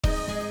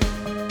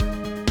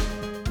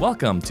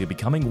Welcome to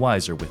Becoming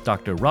Wiser with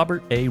Dr.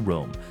 Robert A.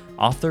 Rome,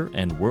 author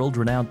and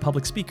world-renowned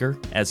public speaker,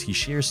 as he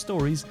shares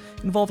stories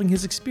involving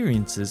his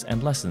experiences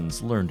and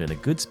lessons learned in a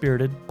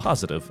good-spirited,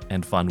 positive,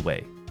 and fun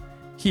way.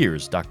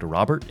 Here's Dr.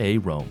 Robert A.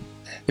 Rome.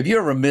 Have you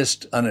ever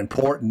missed an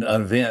important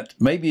event?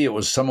 Maybe it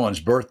was someone's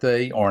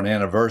birthday or an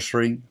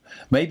anniversary.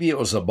 Maybe it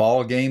was a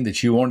ball game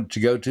that you wanted to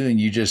go to and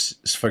you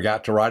just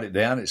forgot to write it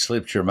down. It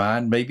slipped your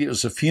mind. Maybe it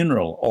was a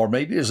funeral, or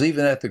maybe it was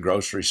even at the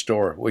grocery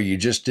store where you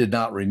just did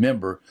not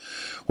remember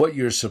what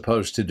you're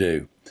supposed to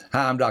do.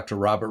 Hi, I'm Dr.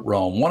 Robert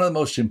Rome. One of the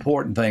most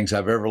important things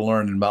I've ever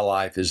learned in my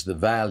life is the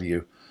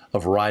value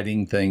of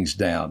writing things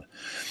down.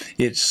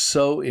 It's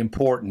so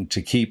important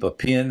to keep a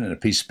pen and a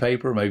piece of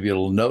paper, maybe a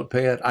little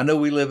notepad. I know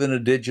we live in a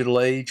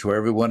digital age where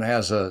everyone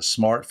has a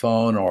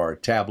smartphone or a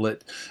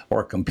tablet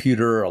or a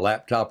computer or a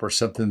laptop or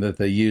something that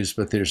they use,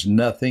 but there's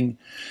nothing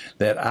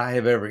that I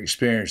have ever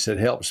experienced that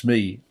helps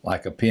me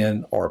like a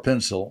pen or a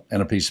pencil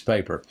and a piece of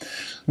paper.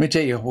 Let me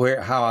tell you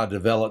how I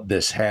developed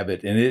this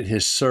habit, and it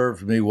has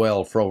served me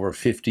well for over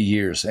 50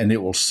 years, and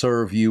it will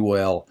serve you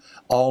well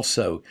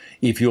also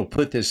if you'll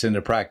put this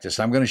into practice.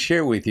 I'm going to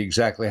share with you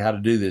exactly how to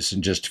do this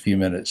in just a few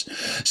minutes.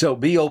 So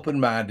be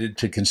open-minded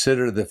to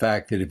consider the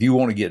fact that if you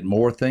want to get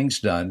more things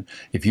done,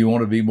 if you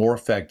want to be more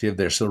effective,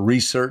 there's some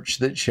research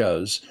that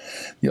shows,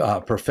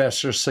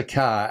 Professor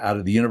Sakai out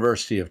of the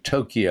University of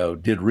Tokyo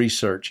did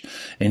research,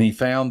 and he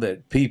found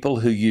that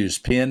people who use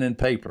pen and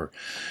paper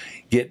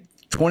get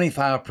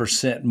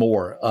 25%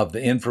 more of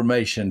the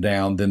information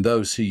down than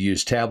those who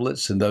use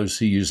tablets and those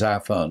who use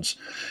iPhones.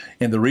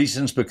 And the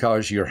reason's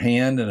because your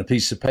hand and a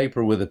piece of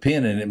paper with a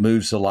pen in it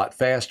moves a lot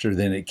faster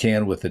than it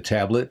can with a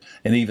tablet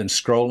and even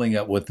scrolling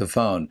up with the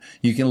phone.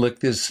 You can look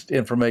this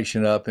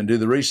information up and do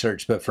the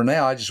research, but for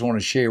now, I just want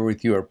to share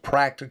with you a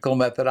practical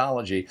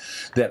methodology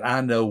that I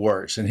know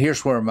works. And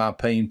here's where my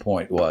pain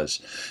point was.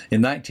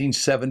 In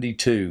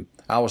 1972,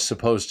 I was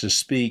supposed to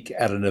speak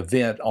at an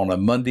event on a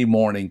Monday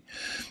morning.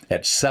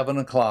 At 7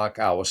 o'clock,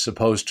 I was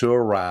supposed to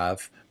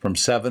arrive. From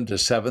 7 to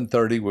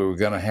 7:30, we were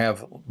going to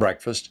have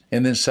breakfast,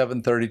 and then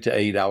 7:30 to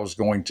 8, I was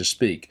going to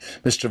speak.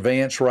 Mr.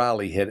 Vance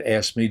Riley had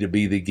asked me to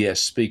be the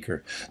guest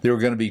speaker. There were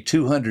going to be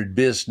 200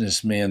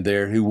 businessmen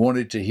there who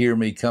wanted to hear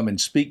me come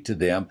and speak to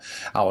them.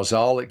 I was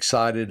all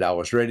excited. I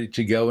was ready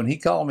to go, and he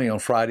called me on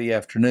Friday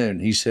afternoon.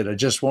 He said, I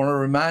just want to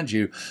remind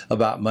you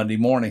about Monday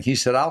morning. He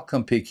said, I'll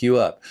come pick you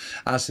up.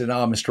 I said,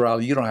 no, Mr.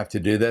 Riley, you don't have to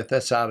do that.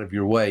 That's out of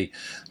your way.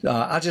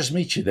 I'll just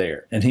meet you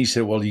there. And he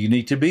said, well, you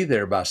need to be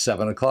there by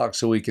 7 o'clock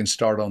so we can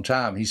start on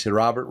time. He said,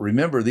 Robert,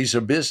 remember, these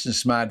are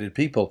business-minded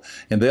people,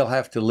 and they'll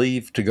have to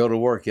leave to go to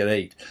work at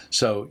 8.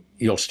 So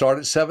you'll start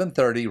at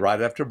 7:30 right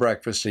after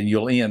breakfast, and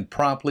you'll end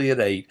promptly at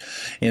 8.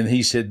 And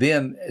he said,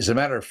 then, as a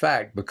matter of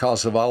fact,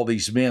 because of all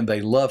these men, they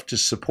love to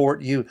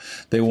support you.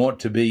 They want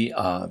to be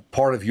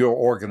part of your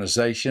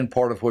organization,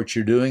 part of what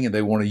you're doing, and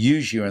they want to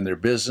use you in their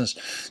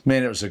business.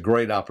 Man, it was a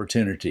great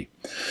opportunity.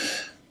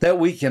 That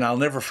weekend, I'll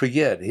never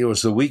forget, it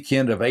was the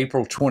weekend of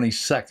April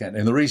 22nd.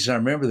 And the reason I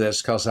remember this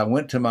is because I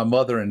went to my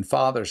mother and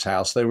father's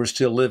house. They were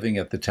still living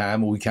at the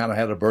time. We kind of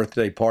had a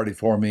birthday party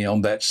for me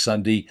on that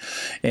Sunday.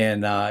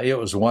 And it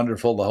was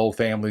wonderful. The whole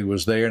family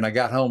was there. And I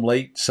got home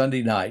late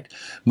Sunday night.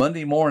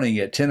 Monday morning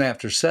at 10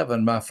 after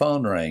 7, my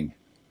phone rang.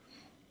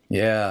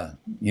 Yeah,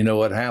 you know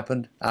what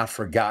happened? I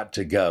forgot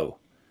to go.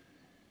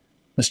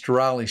 Mr.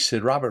 Riley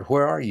said, Robert,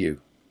 where are you?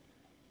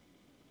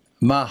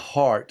 My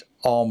heart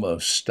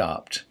almost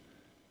stopped.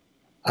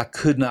 I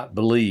could not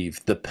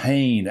believe the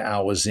pain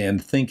I was in,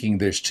 thinking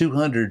there's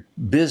 200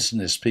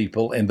 business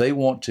people and they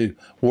want to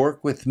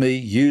work with me,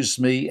 use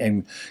me,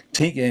 and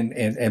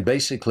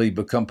basically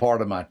become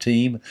part of my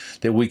team,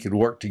 that we could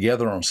work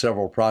together on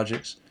several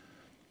projects.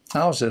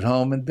 I was at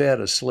home in bed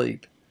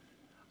asleep.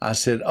 I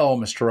said, oh,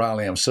 Mr.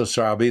 Riley, I'm so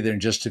sorry. I'll be there in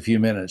just a few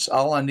minutes.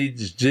 All I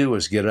needed to do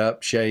was get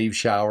up, shave,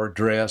 shower,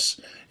 dress,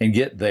 and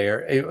get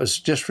there. It was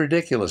just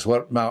ridiculous.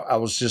 I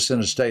was just in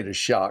a state of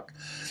shock.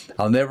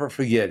 I'll never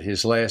forget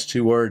his last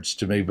 2 words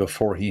to me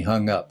before he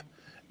hung up.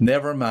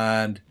 Never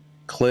mind,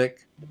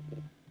 click.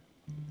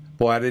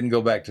 Boy, I didn't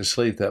go back to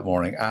sleep that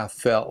morning. I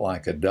felt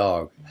like a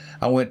dog.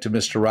 I went to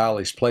Mr.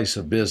 Riley's place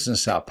of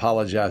business. I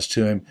apologized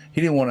to him.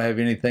 He didn't want to have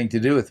anything to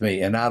do with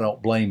me, and I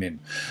don't blame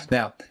him.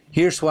 Now,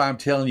 here's why I'm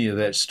telling you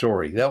that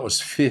story. That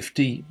was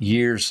 50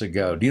 years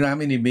ago. Do you know how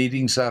many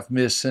meetings I've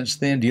missed since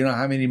then? Do you know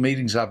how many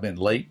meetings I've been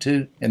late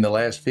to in the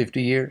last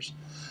 50 years?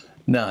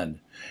 None.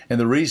 And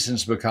the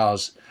reason's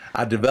because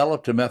I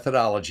developed a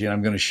methodology, and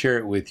I'm going to share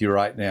it with you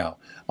right now,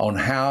 on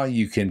how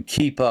you can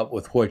keep up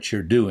with what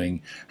you're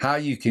doing, how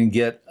you can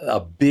get a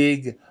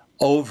big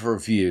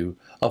overview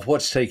of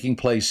what's taking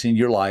place in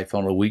your life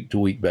on a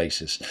week-to-week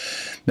basis.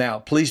 Now,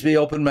 please be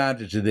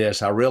open-minded to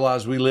this. I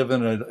realize we live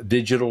in a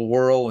digital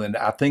world, and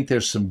I think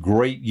there's some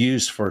great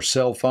use for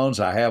cell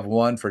phones. I have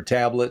one for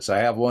tablets. I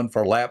have one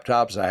for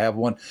laptops. I have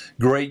one.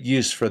 Great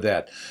use for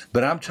that.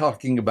 But I'm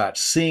talking about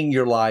seeing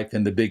your life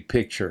in the big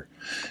picture.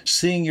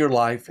 Seeing your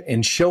life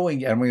and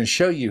showing, I'm going to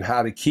show you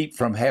how to keep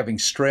from having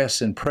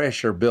stress and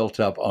pressure built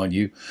up on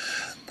you,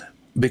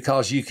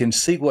 because you can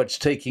see what's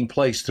taking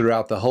place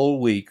throughout the whole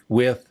week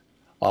with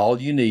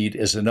All you need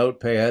is a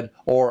notepad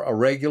or a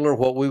regular,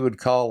 what we would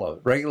call a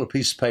regular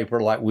piece of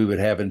paper like we would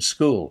have in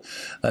school,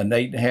 an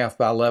 8.5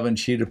 by 11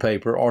 sheet of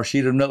paper or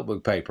sheet of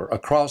notebook paper.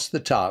 Across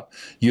the top,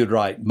 you'd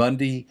write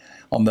Monday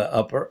on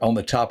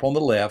the top on the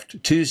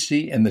left,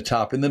 Tuesday in the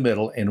top in the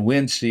middle, and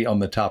Wednesday on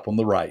the top on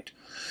the right.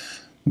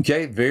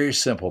 Okay, very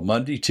simple.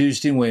 Monday,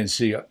 Tuesday,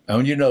 Wednesday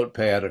on your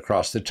notepad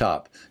across the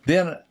top.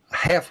 Then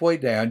halfway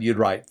down, you'd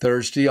write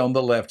Thursday on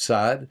the left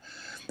side,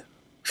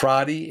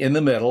 Friday in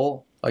the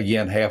middle,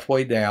 again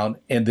halfway down,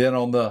 and then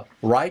on the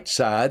right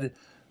side,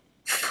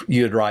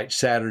 you'd write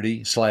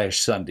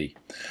Saturday/Sunday.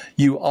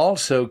 You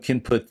also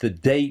can put the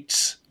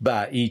dates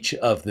by each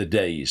of the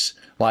days.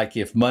 Like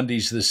if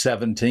Monday's the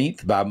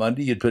 17th, by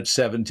Monday you'd put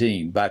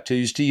 17. By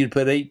Tuesday you'd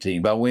put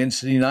 18. By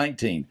Wednesday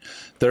 19.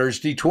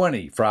 Thursday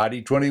 20.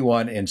 Friday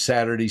 21. And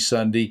Saturday,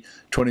 Sunday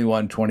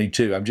 21,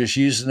 22. I'm just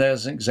using that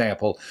as an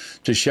example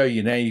to show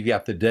you now you've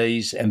got the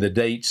days and the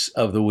dates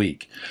of the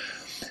week.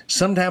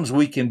 Sometimes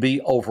we can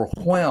be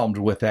overwhelmed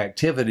with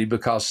activity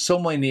because so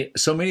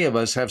many of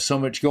us have so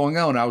much going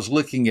on. I was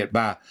looking at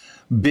my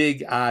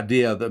big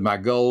idea, that my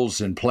goals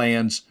and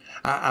plans.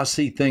 I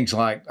see things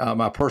like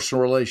my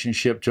personal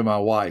relationship to my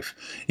wife,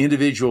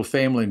 individual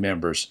family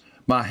members,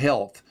 my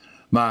health,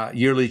 my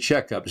yearly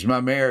checkups,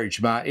 my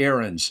marriage, my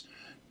errands,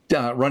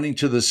 running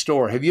to the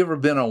store. Have you ever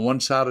been on one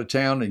side of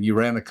town and you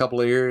ran a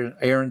couple of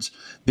errands?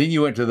 Then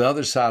you went to the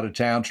other side of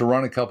town to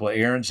run a couple of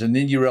errands, and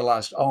then you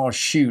realized, oh,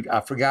 shoot,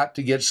 I forgot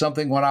to get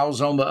something when I was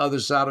on the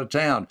other side of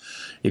town.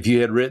 If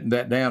you had written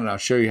that down, and I'll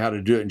show you how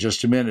to do it in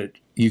just a minute,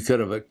 you could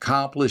have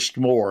accomplished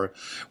more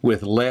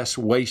with less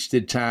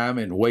wasted time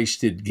and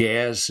wasted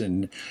gas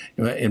and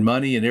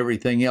money and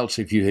everything else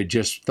if you had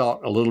just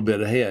thought a little bit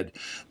ahead.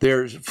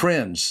 There's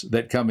friends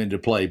that come into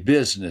play,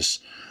 business,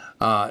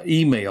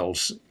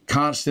 emails,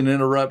 constant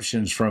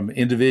interruptions from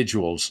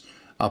individuals,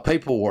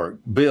 paperwork,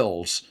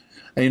 bills,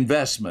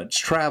 investments,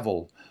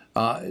 travel,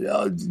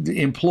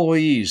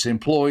 employees,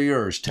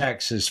 employers,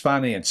 taxes,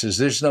 finances.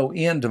 There's no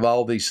end of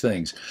all these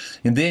things.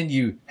 And then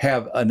you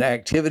have an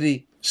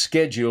activity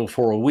schedule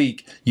for a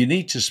week. You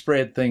need to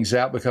spread things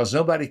out because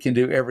nobody can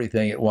do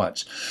everything at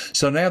once.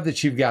 So now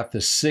that you've got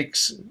the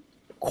 6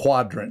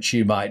 quadrants,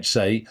 you might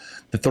say,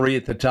 the 3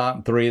 at the top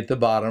and 3 at the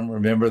bottom.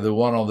 Remember, the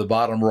one on the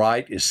bottom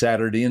right is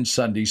Saturday and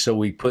Sunday, so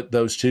we put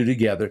those 2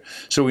 together.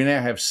 So we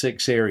now have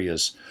 6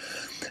 areas.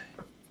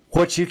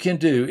 What you can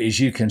do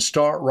is you can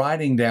start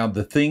writing down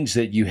the things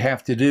that you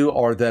have to do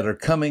or that are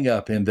coming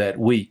up in that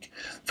week.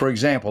 For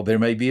example, there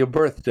may be a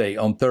birthday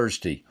on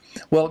Thursday.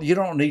 Well, you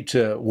don't need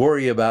to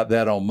worry about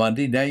that on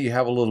Monday. Now you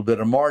have a little bit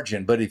of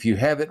margin, but if you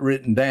have it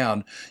written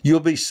down, you'll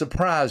be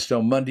surprised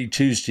on Monday,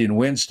 Tuesday, and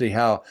Wednesday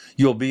how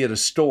you'll be at a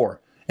store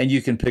and you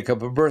can pick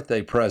up a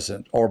birthday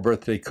present or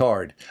birthday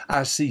card.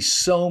 I see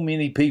so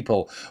many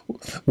people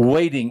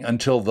waiting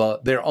until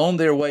they're on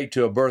their way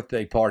to a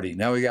birthday party.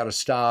 Now we got to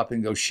stop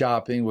and go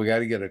shopping. We got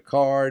to get a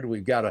card.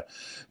 We've got to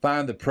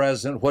find the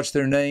present. What's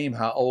their name?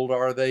 How old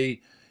are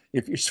they?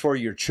 If it's for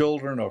your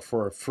children or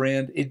for a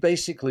friend, it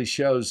basically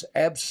shows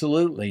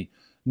absolutely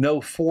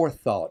no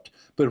forethought.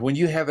 But when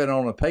you have it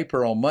on a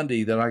paper on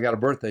Monday that I got a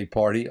birthday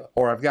party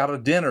or I've got a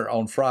dinner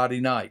on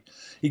Friday night,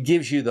 it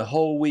gives you the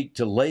whole week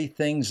to lay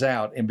things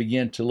out and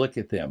begin to look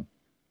at them.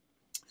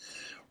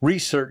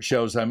 Research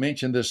shows, I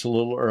mentioned this a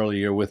little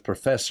earlier with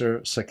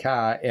Professor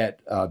Sakai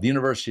at the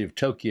University of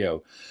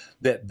Tokyo,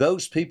 that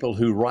those people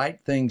who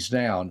write things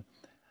down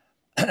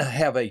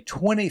have a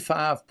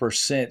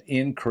 25%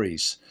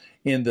 increase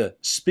in the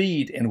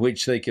speed in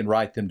which they can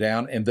write them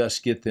down and thus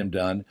get them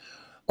done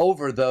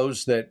over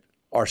those that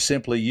are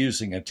simply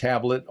using a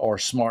tablet or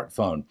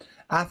smartphone.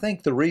 I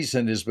think the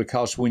reason is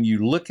because when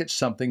you look at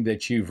something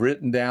that you've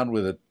written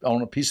down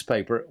on a piece of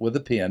paper with a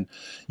pen,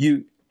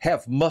 you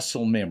have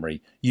muscle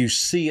memory. You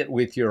see it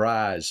with your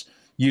eyes.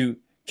 You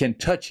can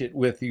touch it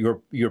with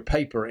your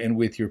paper and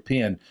with your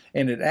pen,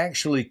 and it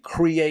actually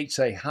creates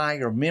a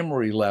higher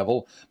memory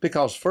level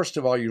because first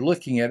of all you're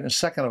looking at it, and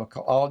second of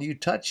all you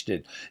touched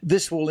it.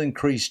 This will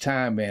increase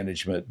time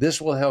management.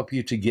 This will help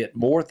you to get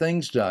more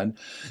things done.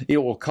 It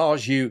will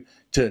cause you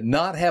to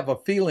not have a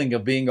feeling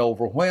of being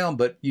overwhelmed,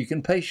 but you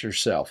can pace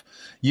yourself.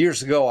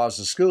 Years ago, I was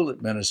a school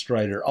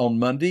administrator. On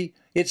Monday,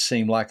 it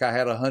seemed like I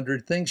had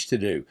 100 things to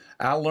do.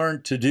 I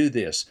learned to do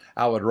this.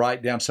 I would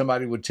write down,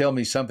 somebody would tell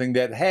me something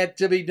that had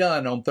to be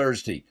done on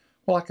Thursday.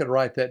 Well, I could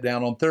write that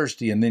down on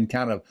Thursday and then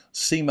kind of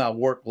see my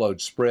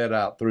workload spread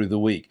out through the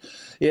week.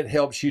 It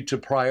helps you to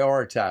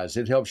prioritize.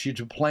 It helps you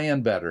to plan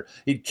better.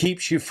 It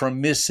keeps you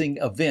from missing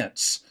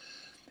events.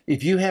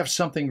 If you have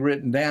something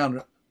written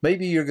down,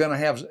 maybe you're going to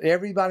have,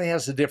 everybody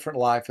has a different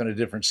life and a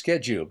different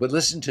schedule. But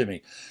listen to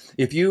me.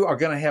 If you are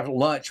going to have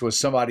lunch with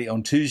somebody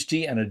on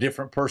Tuesday and a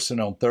different person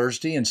on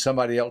Thursday and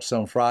somebody else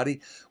on Friday,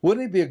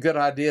 wouldn't it be a good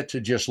idea to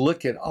just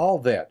look at all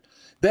that?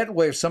 That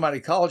way, if somebody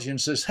calls you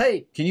and says,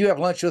 hey, can you have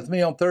lunch with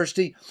me on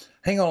Thursday?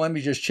 Hang on, let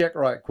me just check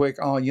right quick.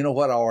 Oh, you know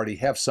what? I already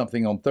have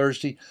something on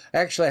Thursday.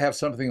 Actually, I have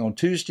something on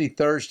Tuesday,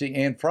 Thursday,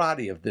 and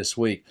Friday of this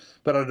week,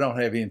 but I don't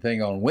have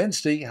anything on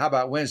Wednesday. How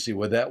about Wednesday?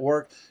 Would that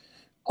work?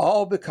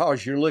 all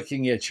because you're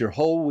looking at your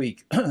whole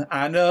week.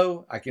 I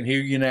know, I can hear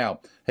you now.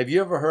 Have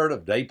you ever heard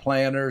of day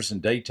planners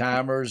and day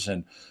timers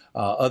and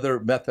other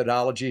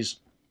methodologies?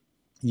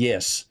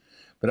 Yes.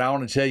 But I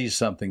want to tell you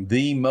something.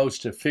 The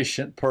most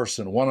efficient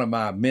person, one of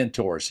my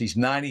mentors, he's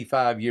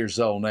 95 years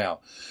old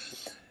now.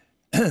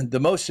 The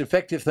most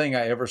effective thing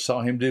I ever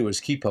saw him do was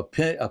keep a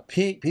piece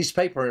of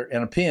paper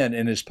and a pen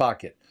in his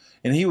pocket.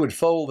 And he would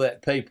fold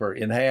that paper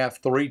in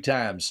half 3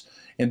 times,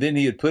 and then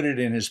he would put it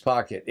in his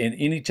pocket. And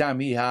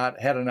anytime he had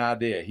an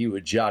idea, he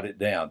would jot it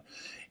down.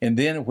 And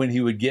then when he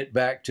would get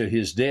back to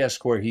his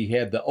desk where he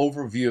had the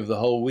overview of the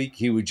whole week,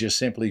 he would just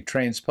simply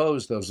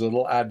transpose those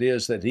little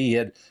ideas that he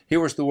had. Here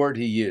was the word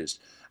he used.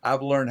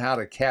 I've learned how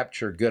to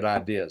capture good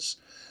ideas.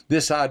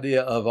 This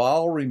idea of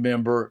I'll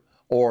remember,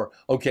 or,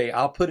 okay,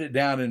 I'll put it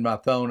down in my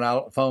phone,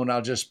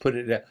 I'll just put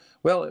it down.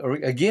 Well,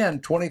 again,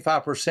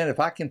 25%, if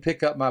I can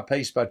pick up my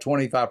pace by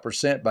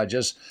 25% by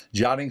just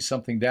jotting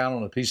something down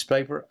on a piece of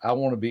paper, I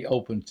want to be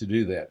open to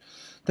do that.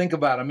 Think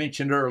about, I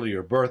mentioned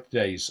earlier,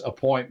 birthdays,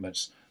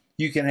 appointments.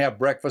 You can have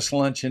breakfast,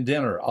 lunch, and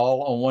dinner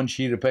all on one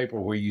sheet of paper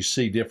where you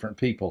see different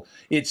people.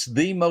 It's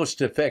the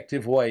most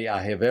effective way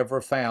I have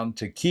ever found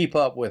to keep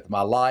up with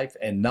my life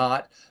and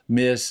not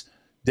miss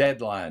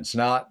deadlines,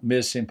 not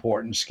miss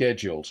important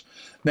schedules.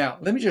 Now,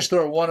 let me just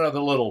throw one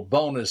other little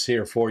bonus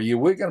here for you.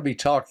 We're going to be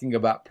talking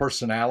about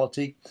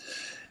personality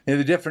and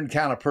the different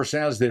kind of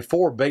personalities. There are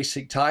 4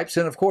 basic types,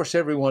 and of course,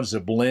 everyone's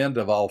a blend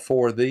of all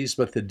 4 of these,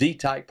 but the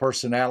D-type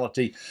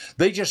personality,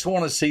 they just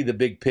want to see the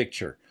big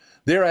picture.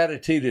 Their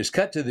attitude is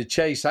cut to the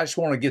chase. I just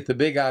want to get the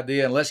big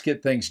idea and let's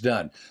get things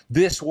done.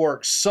 This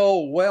works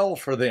so well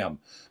for them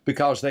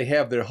because they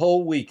have their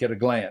whole week at a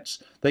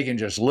glance. They can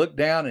just look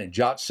down and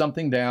jot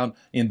something down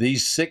in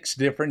these 6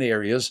 different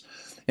areas.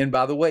 And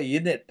by the way,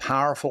 isn't it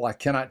powerful? I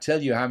cannot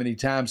tell you how many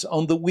times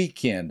on the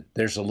weekend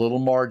there's a little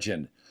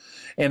margin.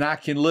 And I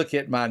can look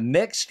at my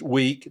next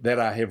week that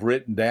I have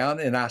written down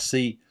and I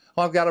see,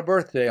 oh, I've got a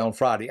birthday on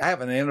Friday. I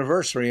have an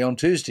anniversary on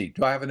Tuesday.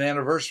 Do I have an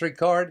anniversary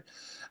card?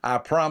 I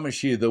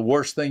promise you the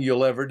worst thing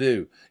you'll ever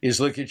do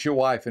is look at your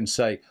wife and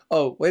say,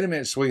 oh, wait a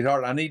minute,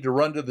 sweetheart, I need to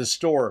run to the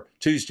store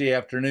Tuesday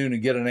afternoon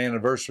and get an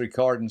anniversary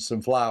card and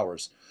some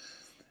flowers.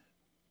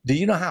 Do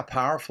you know how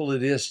powerful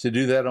it is to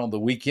do that on the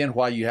weekend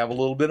while you have a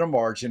little bit of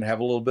margin, have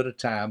a little bit of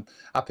time?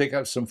 I pick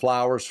up some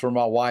flowers for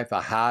my wife.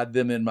 I hide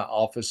them in my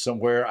office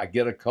somewhere. I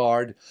get a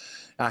card.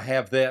 I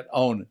have that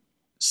on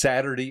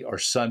Saturday or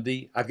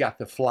Sunday. I've got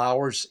the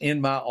flowers in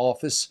my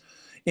office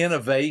in a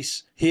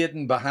vase,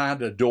 hidden behind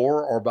a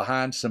door or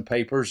behind some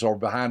papers or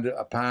behind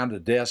a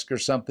desk or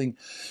something.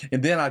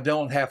 And then I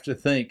don't have to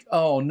think,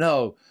 oh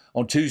no,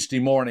 on Tuesday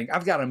morning,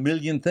 I've got a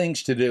million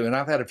things to do and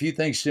I've had a few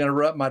things to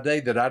interrupt my day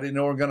that I didn't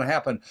know were going to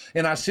happen.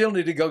 And I still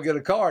need to go get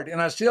a card and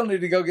I still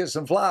need to go get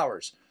some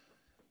flowers.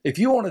 If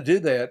you want to do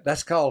that,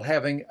 that's called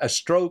having a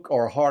stroke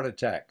or a heart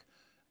attack.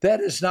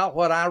 That is not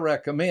what I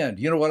recommend.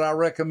 You know what I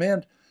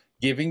recommend?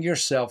 Giving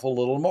yourself a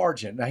little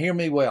margin. Now, hear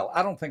me well.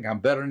 I don't think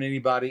I'm better than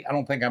anybody. I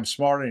don't think I'm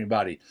smarter than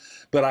anybody.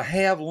 But I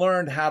have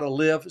learned how to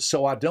live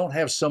so I don't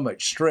have so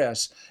much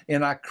stress,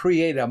 and I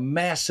create a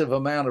massive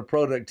amount of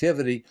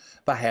productivity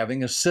by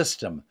having a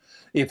system.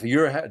 If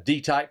you're a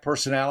D-type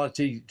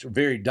personality,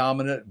 very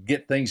dominant,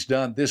 get things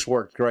done, this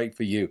works great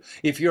for you.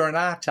 If you're an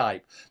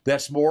I-type,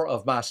 that's more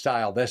of my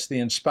style. That's the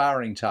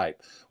inspiring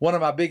type. One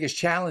of my biggest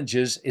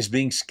challenges is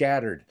being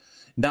scattered,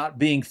 not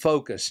being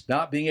focused,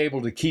 not being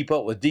able to keep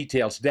up with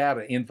details,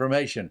 data,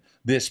 information.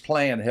 This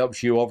plan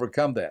helps you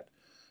overcome that.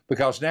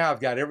 Because now I've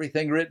got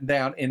everything written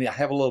down and I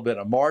have a little bit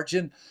of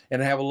margin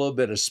and I have a little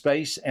bit of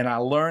space, and I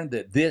learned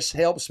that this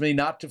helps me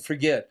not to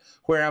forget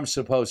where I'm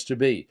supposed to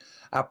be.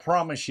 I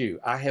promise you,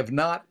 I have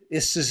not,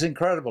 this is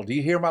incredible. Do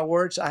you hear my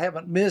words? I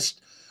haven't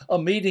missed a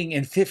meeting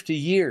in 50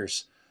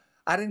 years.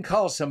 I didn't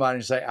call somebody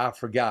and say, I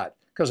forgot,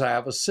 because I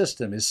have a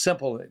system. It's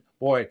simple.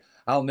 Boy,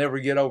 I'll never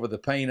get over the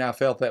pain I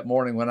felt that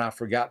morning when I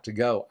forgot to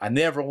go. I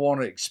never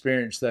want to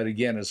experience that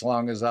again as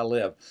long as I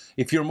live.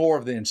 If you're more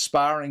of the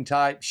inspiring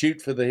type,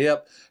 shoot for the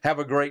hip, have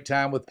a great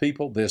time with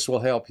people, this will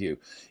help you.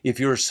 If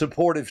you're a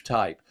supportive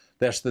type,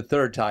 that's the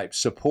 3rd type,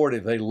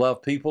 supportive. They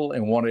love people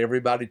and want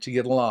everybody to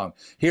get along.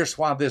 Here's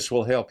why this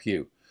will help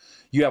you.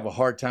 You have a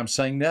hard time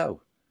saying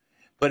no.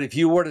 But if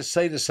you were to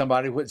say to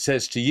somebody what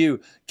says to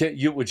you,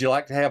 would you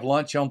like to have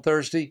lunch on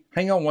Thursday?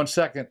 Hang on one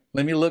second.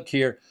 Let me look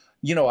here.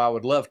 You know, I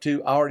would love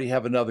to. I already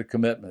have another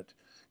commitment.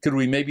 Could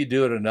we maybe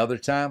do it another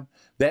time?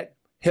 That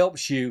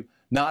helps you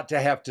not to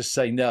have to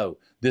say no.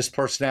 This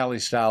personality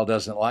style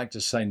doesn't like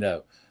to say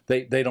no.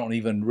 They don't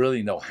even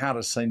really know how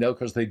to say no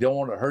because they don't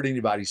want to hurt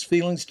anybody's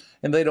feelings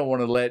and they don't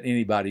want to let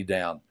anybody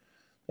down.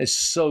 It's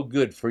so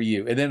good for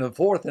you. And then the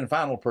 4th and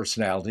final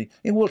personality,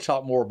 and we'll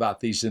talk more about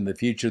these in the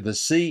future, the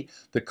C,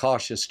 the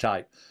cautious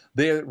type.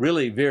 They're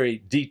really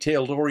very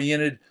detailed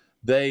oriented.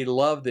 They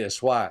love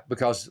this. Why?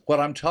 Because what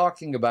I'm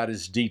talking about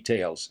is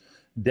details,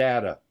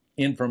 data,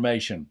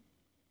 information.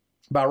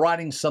 By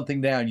writing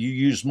something down, you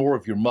use more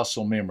of your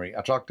muscle memory.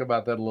 I talked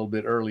about that a little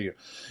bit earlier.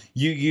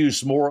 You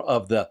use more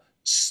of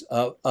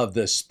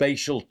the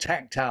spatial,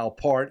 tactile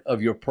part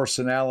of your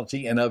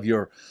personality and of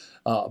your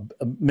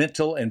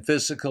mental and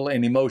physical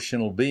and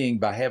emotional being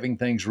by having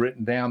things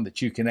written down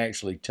that you can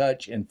actually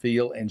touch and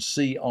feel and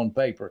see on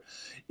paper.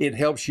 It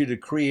helps you to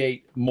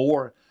create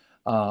more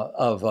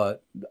of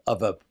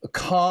a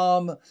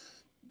calm,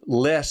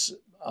 less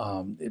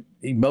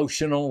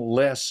emotional,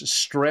 less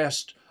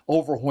stressed,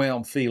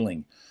 overwhelmed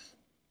feeling.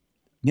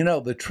 You know,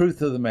 the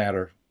truth of the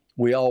matter,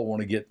 we all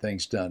want to get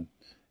things done.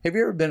 Have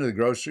you ever been to the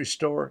grocery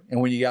store, and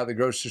when you got to the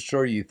grocery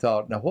store, you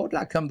thought, now what did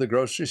I come to the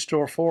grocery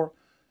store for?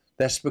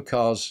 That's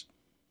because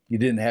you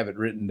didn't have it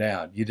written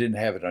down. You didn't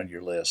have it on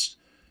your list.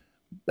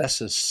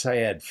 That's a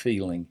sad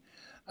feeling.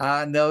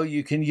 I know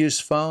you can use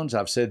phones.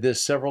 I've said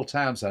this several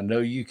times. I know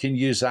you can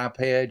use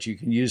iPads, you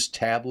can use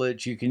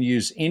tablets, you can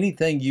use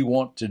anything you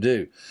want to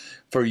do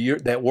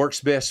that works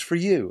best for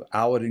you.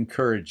 I would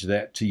encourage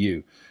that to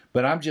you.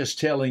 But I'm just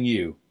telling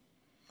you,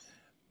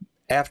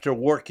 after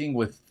working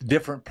with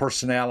different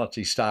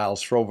personality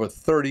styles for over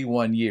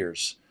 31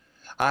 years,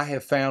 I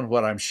have found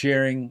what I'm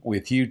sharing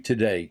with you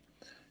today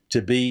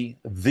to be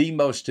the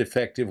most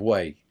effective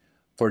way.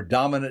 For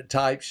dominant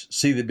types,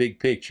 see the big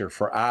picture.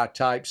 For I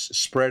types,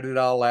 spread it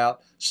all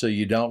out so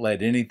you don't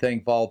let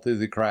anything fall through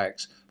the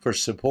cracks. For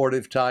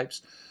supportive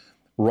types,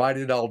 write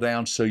it all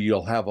down so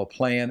you'll have a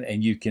plan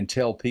and you can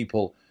tell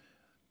people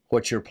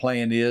what your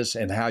plan is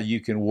and how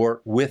you can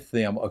work with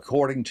them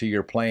according to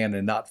your plan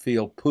and not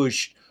feel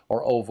pushed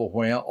or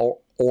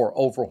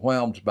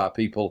overwhelmed by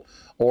people.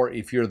 Or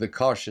if you're the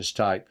cautious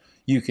type,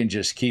 you can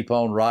just keep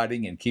on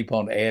writing and keep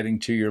on adding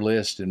to your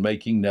list and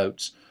making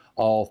notes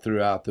all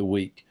throughout the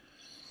week.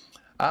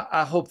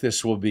 I hope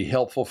this will be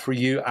helpful for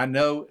you. I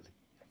know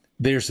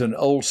there's an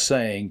old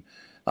saying,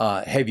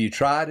 have you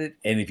tried it?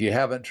 And if you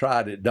haven't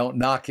tried it, don't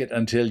knock it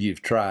until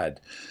you've tried.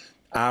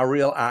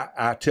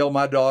 I tell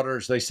my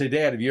daughters, they say,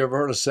 Dad, have you ever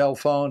heard of a cell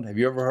phone? Have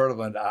you ever heard of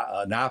an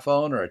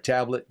iPhone or a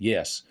tablet?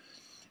 Yes.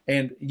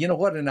 And you know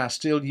what? And I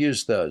still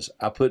use those.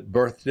 I put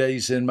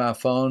birthdays in my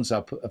phones. I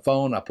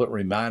put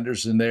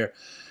reminders in there.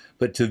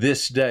 But to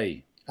this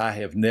day, I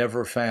have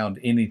never found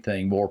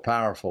anything more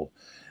powerful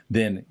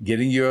than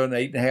getting you an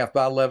 8.5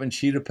 by 11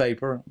 sheet of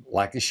paper,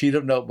 like a sheet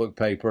of notebook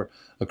paper,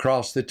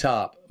 across the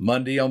top,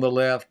 Monday on the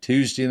left,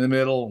 Tuesday in the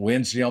middle,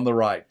 Wednesday on the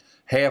right,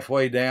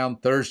 halfway down,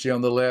 Thursday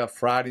on the left,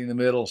 Friday in the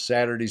middle,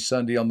 Saturday,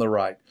 Sunday on the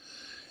right.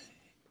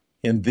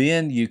 And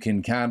then you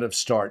can kind of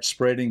start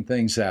spreading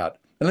things out.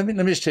 And let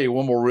me just tell you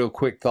one more real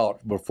quick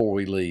thought before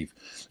we leave.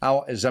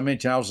 As I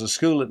mentioned, I was a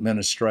school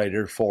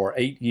administrator for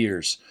 8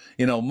 years.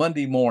 You know,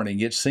 Monday morning,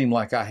 it seemed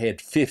like I had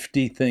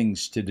 50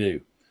 things to do.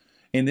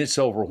 And it's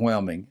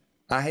overwhelming.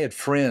 I had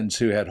friends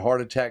who had heart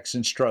attacks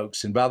and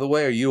strokes. And by the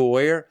way, are you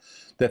aware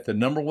that the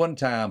number one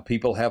time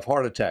people have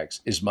heart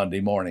attacks is Monday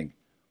morning?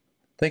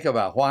 Think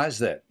about why is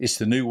that? It's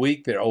the new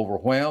week. They're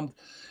overwhelmed.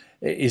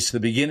 It's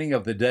the beginning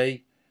of the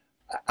day.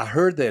 I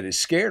heard that. It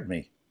scared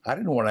me. I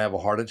didn't want to have a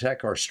heart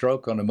attack or a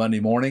stroke on a Monday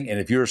morning. And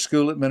if you're a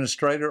school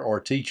administrator or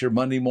a teacher,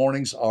 Monday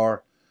mornings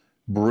are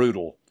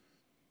brutal.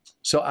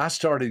 So I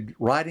started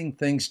writing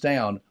things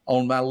down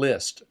on my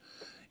list.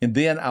 And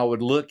then I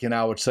would look and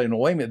I would say, no,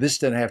 wait a minute, this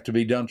doesn't have to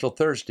be done till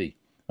Thursday.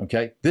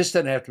 Okay, this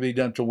doesn't have to be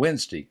done till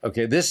Wednesday.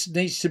 Okay, this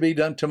needs to be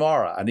done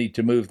tomorrow. I need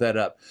to move that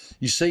up.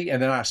 You see,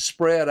 and then I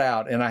spread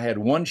out and I had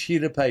one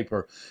sheet of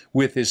paper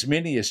with as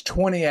many as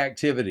 20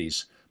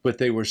 activities, but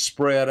they were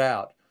spread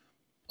out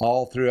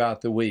all throughout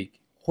the week.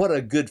 What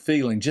a good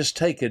feeling. Just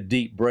take a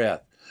deep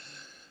breath.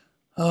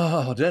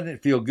 Oh, doesn't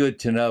it feel good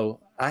to know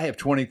I have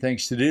 20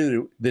 things to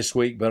do this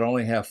week, but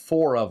only have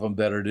 4 of them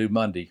that are due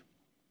Monday,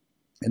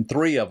 and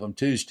 3 of them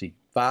Tuesday,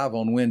 5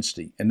 on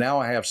Wednesday, and now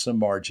I have some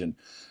margin.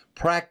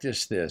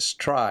 Practice this,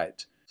 try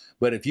it.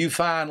 But if you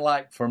find,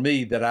 like for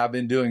me, that I've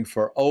been doing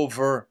for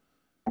over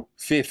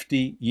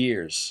 50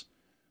 years,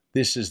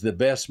 this is the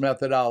best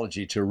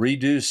methodology to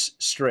reduce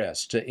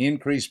stress, to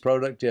increase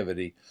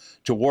productivity,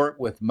 to work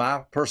with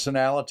my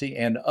personality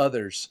and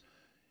others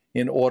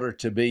in order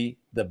to be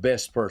the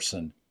best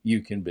person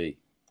you can be.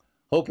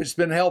 Hope it's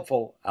been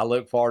helpful. I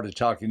look forward to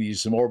talking to you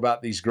some more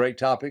about these great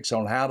topics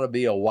on how to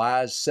be a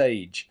wise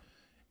sage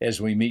as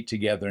we meet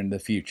together in the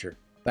future.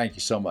 Thank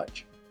you so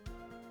much.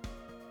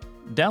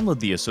 Download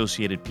the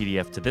associated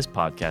PDF to this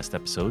podcast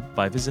episode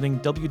by visiting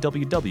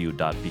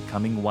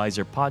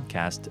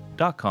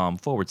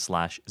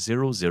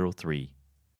www.becomingwiserpodcast.com/003.